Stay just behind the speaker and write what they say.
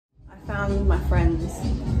I'm with my friends.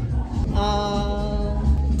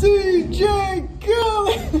 DJ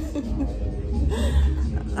Khaled!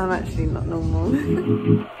 I'm actually not normal.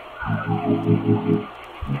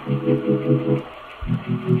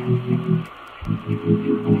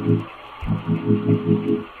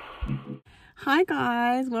 Hi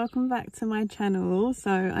guys, welcome back to my channel.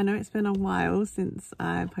 So I know it's been a while since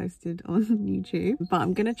I posted on YouTube, but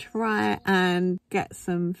I'm gonna try and get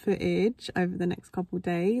some footage over the next couple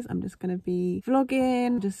days. I'm just gonna be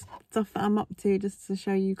vlogging, just stuff that I'm up to, just to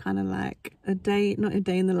show you kind of like a day, not a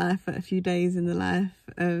day in the life, but a few days in the life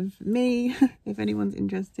of me, if anyone's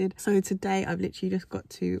interested. So today I've literally just got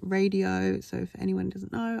to radio. So for anyone who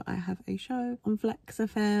doesn't know, I have a show on Flex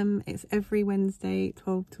FM. It's every Wednesday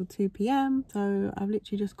 12 till 2 p.m. So I've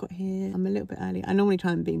literally just got here. I'm a little bit early. I normally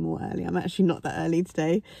try and be more early. I'm actually not that early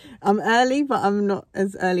today. I'm early, but I'm not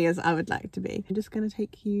as early as I would like to be. I'm just going to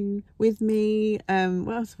take you with me.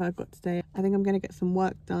 What else have I got today? I think I'm going to get some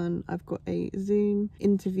work done. I've got a Zoom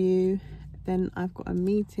interview. Then I've got a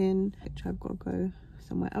meeting, which I've got to go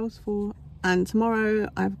somewhere else for. And tomorrow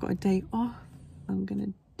I've got a day off. I'm going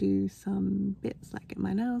to do some bits like get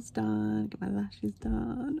my nails done, get my lashes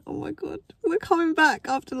done. Oh my god, we're coming back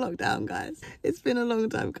after lockdown, guys. It's been a long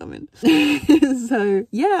time coming. So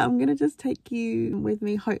yeah, I'm gonna just take you with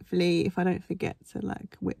me, hopefully, if I don't forget to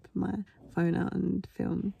like whip my phone out and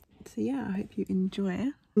film. So yeah, I hope you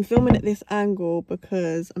enjoy. I'm filming at this angle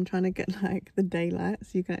because I'm trying to get like the daylight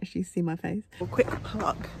so you can actually see my face. A quick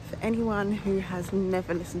plug for anyone who has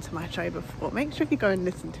never listened to my show before, make sure you go and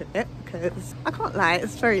listen to it because I can't lie,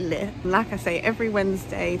 it's very lit. Like I say, every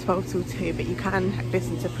Wednesday 12 till 2, but you can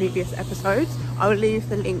listen to previous episodes. I'll leave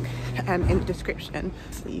the link in the description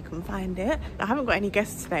so you can find it. I haven't got any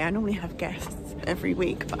guests today. I normally have guests every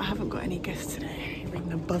week, but I haven't got any guests today. Ring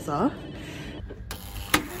the buzzer.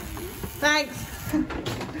 Thanks. So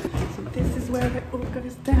this is where it all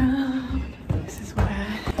goes down. This is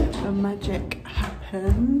where the magic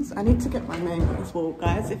happens. I need to get my name on this wall,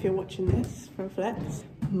 guys. If you're watching this from Flex,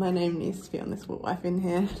 my name needs to be on this wall. I've been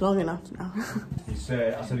here long enough now. I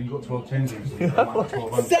said you got 12 tens.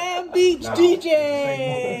 Sam Beach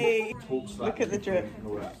DJ! Look at the drip.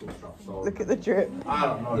 Look at the drip. I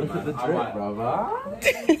don't know. Look at the drip, brother.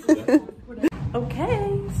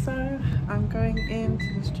 Okay, so I'm going into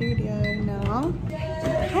the studio now.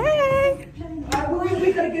 Hey!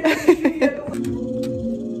 We gotta get out of the studio.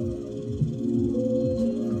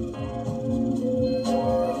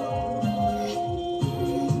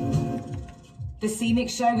 The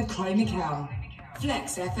C-Mix Show with Mykel.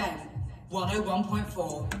 Flex FM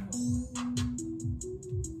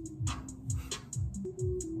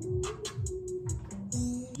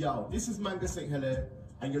 101.4. Yo, this is Manga St. Helena,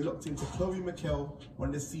 and you're locked into Mykel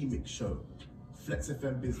on the C-Mix Show, Flex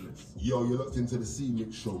FM Business. Yo, you're locked into the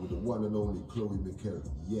C-Mix Show with the one and only Mykel.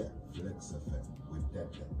 Yeah, Flex FM with that.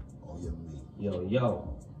 Oh, yeah, me.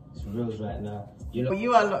 Yo, it's reals right now.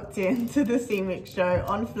 You are locked into the C-Mix Show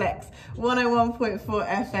on Flex 101.4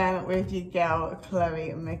 FM with your girl,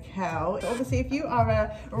 Mykel. Obviously, if you are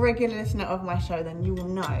a regular listener of my show, then you will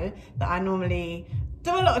know that I normally do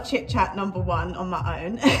a lot of chit chat, number one, on my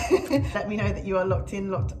own. Let me know that you are locked in,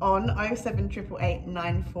 locked on. 07888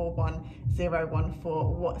 941 014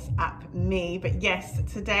 WhatsApp me. But yes,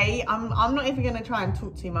 today I'm not even gonna try and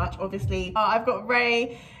talk too much. Obviously, I've got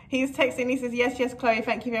Ray. He's texting, he says, yes, Chloe,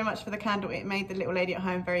 thank you very much for the candle. It made the little lady at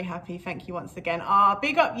home very happy. Thank you once again.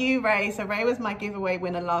 Big up you, Ray. So Ray was my giveaway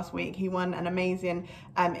winner last week. He won an amazing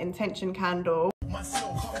intention candle.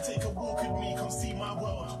 Myself, come take a walk with me, come see my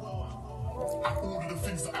world. All of the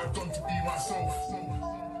things that I've done to be myself.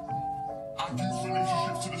 I use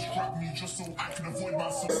relationships to distract me just so I can avoid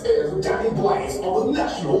myself. Here's Danny Blaze on the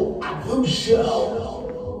National Anthem Show.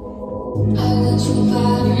 I want you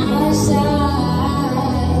by my side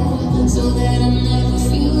so that I never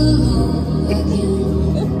feel alone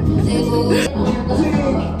again. They've always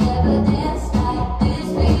never danced like this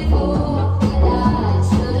before, but I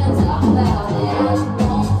shouldn't talk about it. I just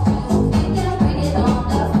want you, we can bring it on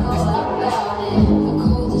the floor about it. The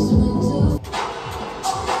coldest winter,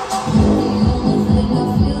 the only thing I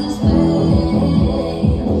feel is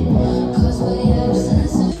pain, 'cause my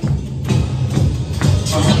absence is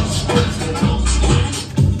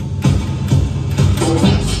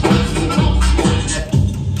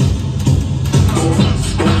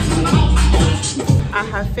I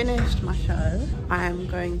have finished my show. I am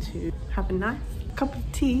going to have a nice cup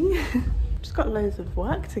of tea. Just got loads of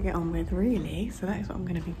work to get on with, really. So that is what I'm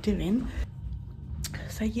going to be doing.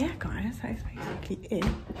 So yeah, guys, that is basically it.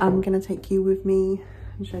 I'm going to take you with me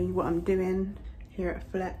and show you what I'm doing here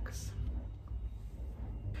at Flex.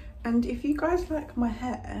 And if you guys like my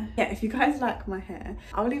hair, if you guys like my hair,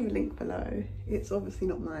 I'll leave a link below. It's obviously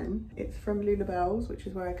not mine. It's from Lulabelle's, which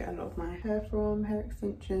is where I get a lot of my hair from, hair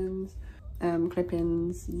extensions,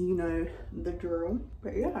 clip-ins, you know the drill.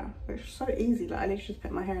 But yeah, it's so easy. Like I literally just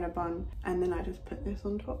put my hair in a bun and then I just put this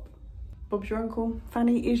on top. Bob's your uncle,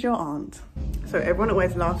 Fanny is your aunt. So everyone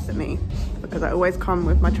always laughs at me because I always come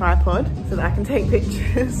with my tripod so that I can take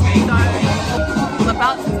pictures. So I'm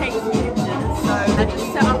about to take some pictures. So I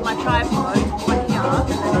just set up my tripod right here and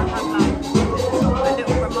then I have like a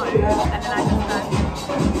little remote and then I just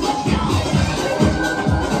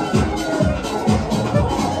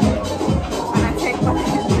and I take my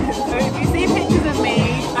pictures. So if you see pictures of me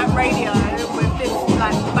at radio with this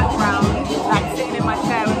like background, like sitting in my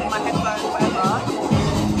chair with my headphones, whatever,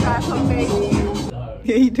 tripod baby.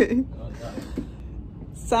 Yeah, you do.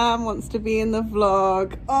 Sam wants to be in the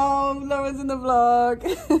vlog. Oh, Laura's in the vlog.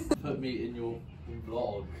 Put me in your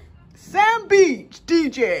vlog. Sam Beach,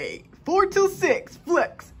 DJ, 4 till 6,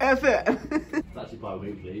 Flex FM. It's actually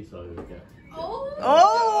bi-weekly, so yeah.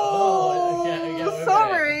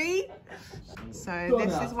 Sorry. So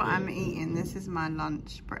this is what I'm eating. This is my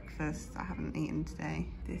lunch, breakfast. I haven't eaten today.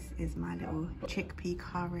 This is my little chickpea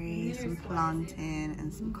curry, some plantain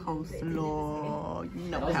and some coleslaw. You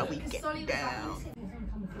know how we get down.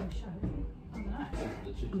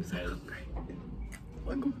 I'm so hungry.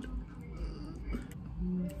 Oh my God.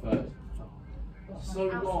 First. So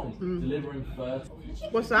long delivering first.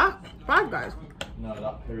 What's that? Five Guys? No,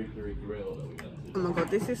 that peri peri grill that we went to. Oh my God,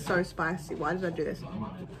 this is so spicy. Why did I do this?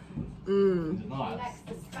 Nice.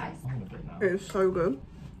 It's so good.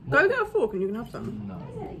 Go get a fork and you can have some.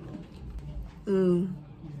 No.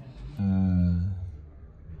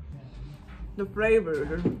 The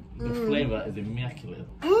flavour. The flavour is immaculate.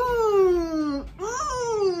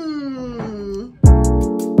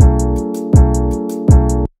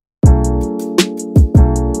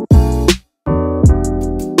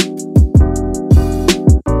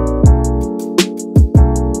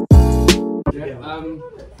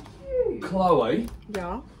 Chloe.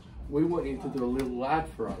 Yeah. We want you to do a little ad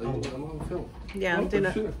for us. I'm on film. Yeah, I'm doing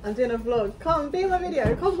a vlog. Come, be in my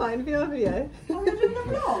video. Come, mine, be in my video. Oh, you're doing a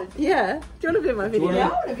vlog? Yeah. Do you want to be in my video? Yeah, I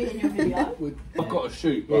want to be in your video. I've got to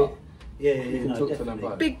shoot, but yeah, you can talk to them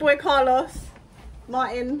both. Big boy Carlos,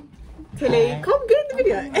 Martin, Tilly. Come, get in the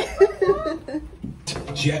video.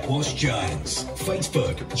 JetWash Giants.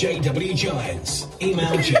 Facebook, JW Giants.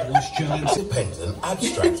 Email JetWash Giants. Independent,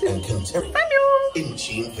 abstract and contemporary. In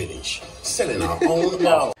Tune Village. Selling our own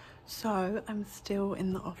art. So I'm still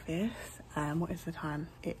in the office. What is the time?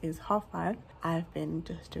 It is 5:30. I've been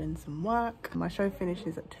just doing some work. My show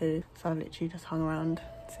finishes at 2, so I've literally just hung around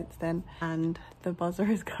since then. And the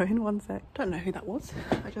buzzer is going. One sec. Don't know who that was.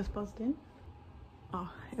 I just buzzed in.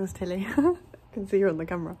 Oh, it was Tilly. I can see her on the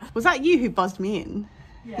camera. Was that you who buzzed me in?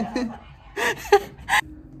 Yeah.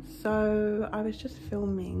 So I was just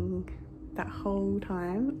filming that whole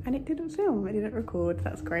time and it didn't film, it didn't record.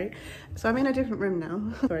 That's great. So I'm in a different room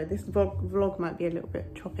now. Sorry, this vlog might be a little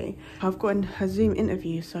bit choppy. I've got a Zoom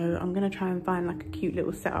interview, so I'm gonna try and find like a cute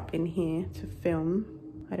little setup in here to film.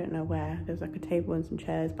 I don't know where. There's like a table and some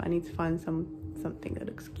chairs, but I need to find something that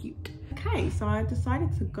looks cute. Okay, so I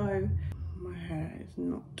decided to go. My hair is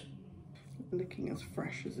not looking as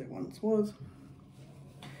fresh as it once was.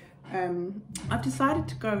 I've decided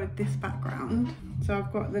to go with this background. So I've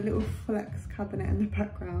got the little Flex cabinet in the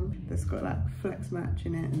background that's got like Flex match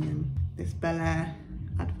in it, and then this Bel Air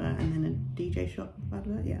advert, and then a DJ shop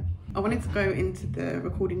advert. Yeah, I wanted to go into the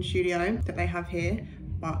recording studio that they have here,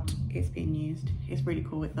 but it's being used. It's really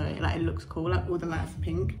cool though. Like it looks cool. Like all the lights are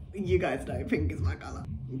pink. You guys know pink is my color,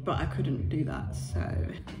 but I couldn't do that, so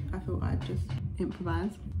I thought I'd just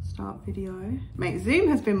improvise. Start video. Mate, Zoom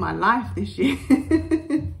has been my life this year.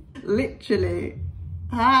 Literally.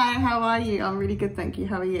 Hi, how are you? I'm really good, thank you.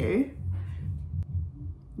 How are you?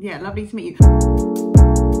 Yeah, lovely to meet you.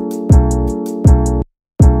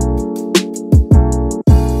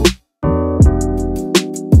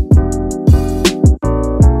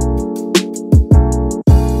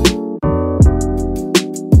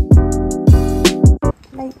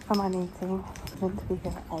 Late for my meeting. It's meant to be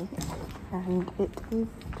here at 8 and it is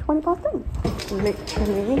 20 past 8.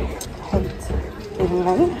 Literally hate being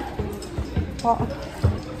late. What?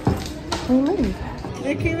 We move.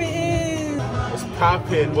 Look who it is. What's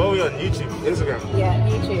poppin'? What are we on YouTube? Instagram? Yeah,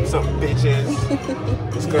 YouTube. Some bitches.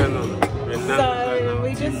 What's going on? So we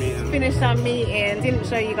just finished our meeting. Didn't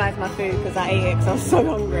show you guys my food because I ate it because I was so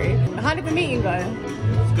hungry. How did the meeting go?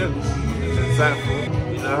 It's good. It's insightful.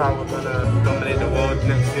 You know how we're gonna dominate the world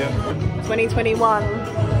next year. 2021.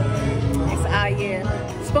 It's our year.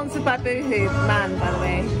 Sponsored by Boohoo Man, by the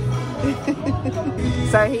way.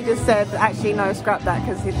 So he just said, actually no, scrap that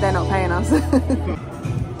because they're not paying us.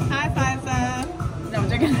 Hi Pfizer. No, I'm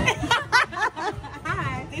joking.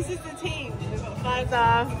 Hi, this is the team. We've got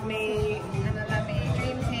Pfizer, me, and the lovely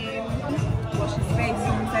dream team. Watch his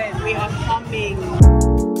face, we are coming.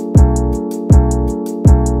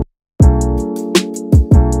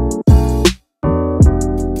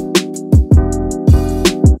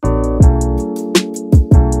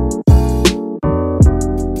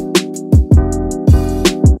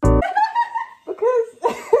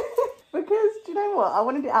 I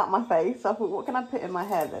wanted it out my face, so I thought, what can I put in my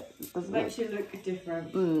hair that doesn't makes you look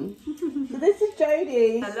different? So this is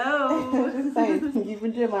Jodie. Hello. Just saying, you've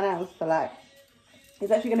been doing my nails for like,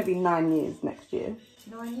 it's actually going to be 9 years next year.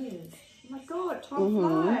 9 years. Oh my god, time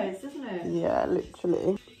flies, doesn't it? Yeah,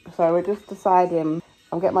 literally. So we're just deciding.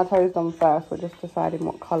 I'm getting my toes done first. We're just deciding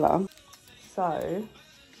what colour. So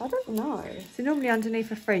I don't know. So normally underneath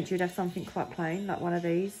a fringe you'd have something quite plain, like one of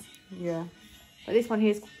these. Yeah. But this one here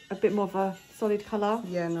is a bit more of a solid colour.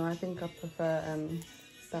 Yeah, no, I think I prefer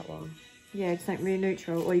that one. Yeah, just something really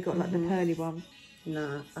neutral. Or you got like the pearly one.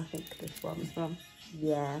 Nah, I think this one. This one.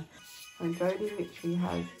 Yeah. And Jodie literally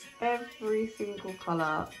has every single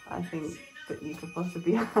colour I think that you could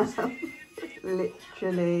possibly have.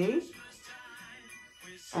 Literally.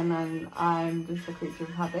 And then I'm just a creature of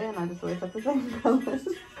habit and I just always have the same colours.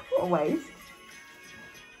 What a waste.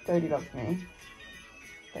 Jodie loves me.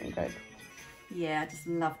 Don't you, Jodie? Yeah, I just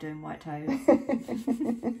love doing white toes.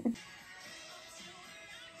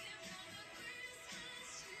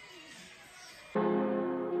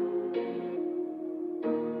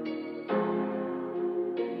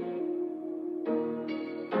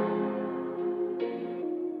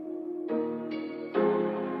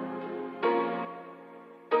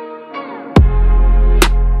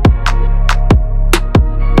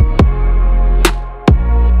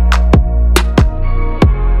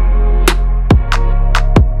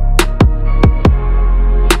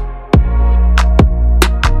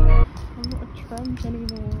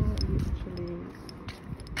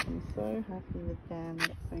 Happy with them.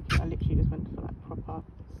 I literally just went for like proper,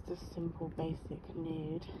 just simple basic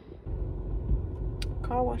nude.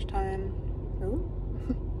 Car wash time. Ooh.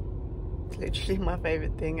 It's literally my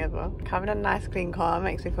favourite thing ever. Having a nice clean car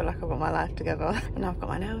makes me feel like I've got my life together. And I've got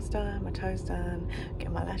my nails done, my toes done,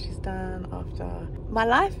 getting my lashes done after. My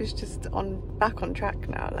life is just back on track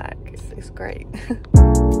now, like it's great.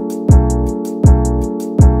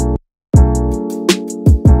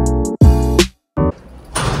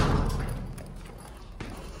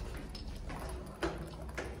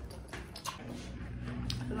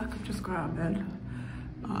 Out of bed.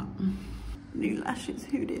 New lashes,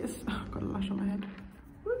 who this? Oh, I've got a lash on my head.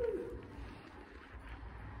 Woo.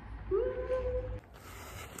 Woo.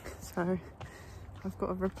 So I've got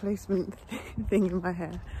a replacement thing in my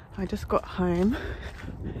hair. I just got home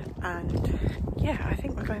and yeah, I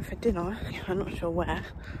think we're going for dinner. I'm not sure where,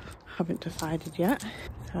 haven't decided yet.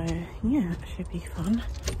 So yeah, it should be fun.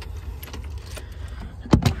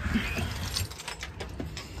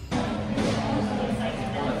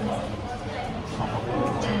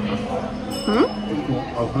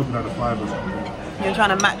 I was hoping at a 5 or something. You're trying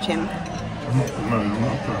to match him? No, I'm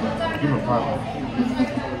not trying. Give him a 5.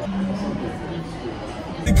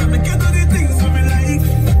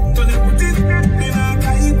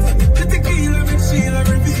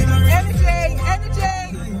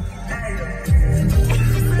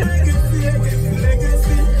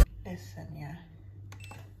 Listen, yeah.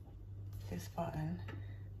 This button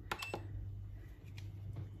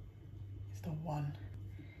is the one.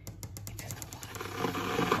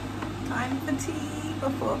 Time for tea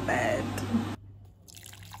before bed.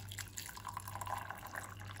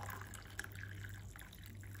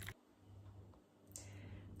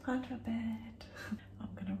 Time for bed. I'm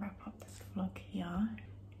gonna wrap up this vlog here.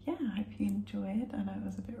 Yeah, I hope you enjoyed. I know it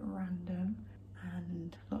was a bit random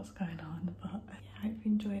and lots going on, but yeah, I hope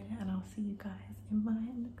you enjoyed it and I'll see you guys in my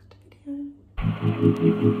next video.